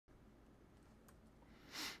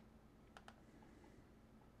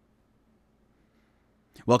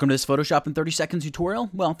Welcome to this Photoshop in 30 seconds tutorial.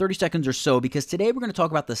 Well, 30 seconds or so, because today we're going to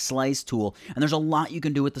talk about the slice tool, and there's a lot you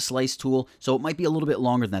can do with the slice tool, so it might be a little bit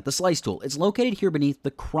longer than that. The slice tool, it's located here beneath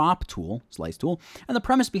the crop tool, slice tool, and the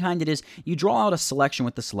premise behind it is you draw out a selection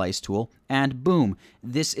with the slice tool, and boom,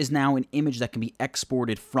 this is now an image that can be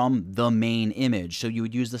exported from the main image. So you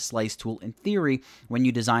would use the slice tool in theory when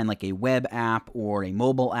you design like a web app or a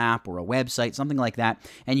mobile app or a website, something like that,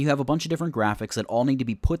 and you have a bunch of different graphics that all need to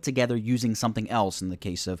be put together using something else. In the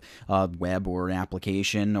case of web or an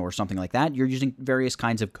application or something like that, you're using various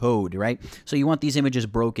kinds of code, right? So you want these images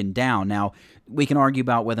broken down. Now, we can argue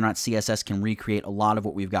about whether or not CSS can recreate a lot of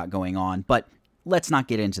what we've got going on, but let's not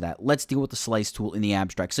get into that. Let's deal with the slice tool in the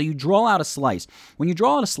abstract. So you draw out a slice. When you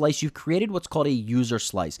draw out a slice, you've created what's called a user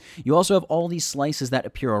slice. You also have all these slices that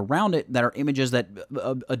appear around it that are images that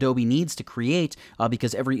Adobe needs to create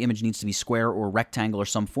because every image needs to be square or rectangle or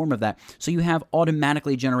some form of that. So you have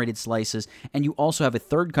automatically generated slices, and you also have a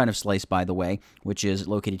third kind of slice, by the way, which is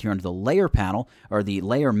located here under the layer panel, or the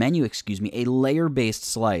layer menu, excuse me, a layer-based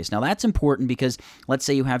slice. Now that's important because let's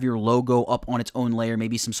say you have your logo up on its own layer,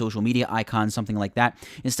 maybe some social media icons, something like that.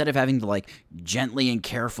 Instead of having to like gently and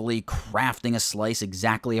carefully crafting a slice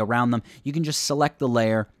exactly around them, you can just select the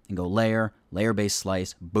layer and go layer, layer-based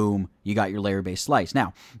slice, boom, you got your layer-based slice.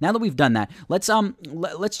 Now that we've done that, let's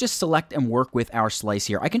just select and work with our slice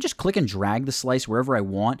here. I can just click and drag the slice wherever I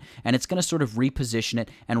want, and it's going to sort of reposition it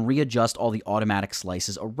and readjust all the automatic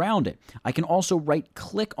slices around it. I can also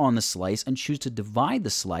right-click on the slice and choose to divide the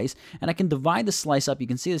slice, and I can divide the slice up. You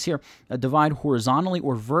can see this here, divide horizontally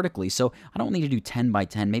or vertically. So I don't need to do 10 by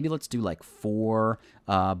 10. Maybe let's do like 4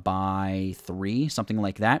 by 3, something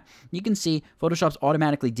like that. You can see Photoshop's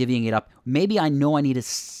automatically divvying it up. Maybe I know I need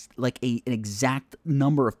an exact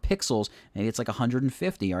number of pixels. Maybe it's like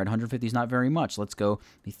 150. All right, 150 is not very much. Let's go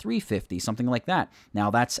 350, something like that.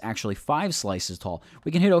 Now that's actually 5 slices tall.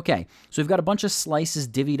 We can hit OK. So we've got a bunch of slices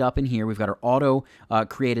divvied up in here. We've got our auto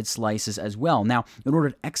created slices as well. Now, in order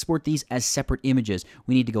to export these as separate images,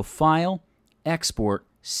 we need to go File, Export,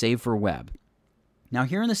 Save for Web. Now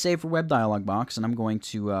here in the Save for Web dialog box, and I'm going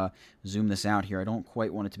to zoom this out here. I don't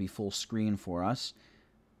quite want it to be full screen for us.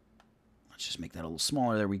 Let's just make that a little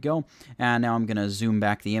smaller. There we go. And now I'm going to zoom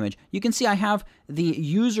back the image. You can see I have the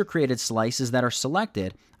user-created slices that are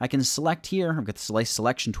selected. I can select here. I've got the slice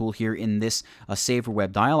selection tool here in this Save for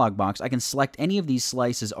Web dialog box. I can select any of these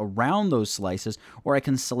slices around those slices, or I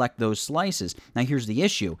can select those slices. Now here's the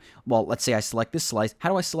issue. Well, let's say I select this slice. How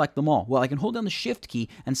do I select them all? Well, I can hold down the Shift key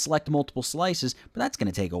and select multiple slices, but that's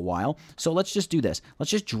going to take a while. So let's just do this. Let's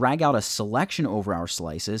just drag out a selection over our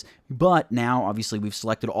slices, but now obviously we've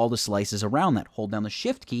selected all the slices around that. Hold down the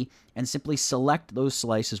Shift key and simply select those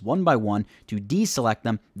slices one by one to deselect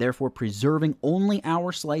them, therefore preserving only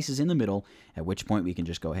our slices in the middle, at which point we can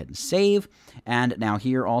just go ahead and save. And now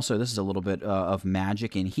here also, this is a little bit of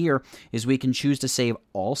magic in here, is we can choose to save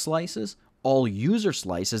all slices, all user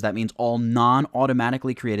slices, that means all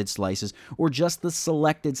non-automatically created slices, or just the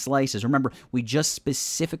selected slices. Remember, we just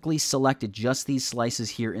specifically selected just these slices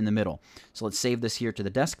here in the middle. So let's save this here to the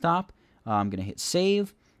desktop. I'm going to hit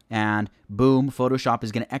save. And boom, Photoshop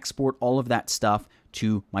is going to export all of that stuff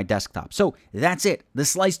to my desktop. So that's it. The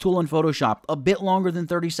slice tool in Photoshop. A bit longer than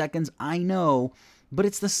 30 seconds, I know, but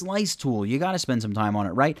it's the slice tool. You got to spend some time on it,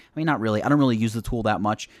 right? I mean, not really. I don't really use the tool that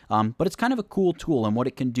much, but it's kind of a cool tool, and what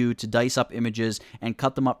it can do to dice up images and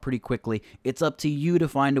cut them up pretty quickly. It's up to you to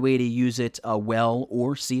find a way to use it well,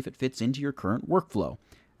 or see if it fits into your current workflow.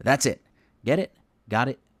 That's it. Get it? Got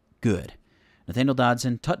it? Good. Nathaniel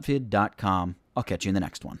Dodson, tutvid.com. I'll catch you in the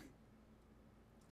next one.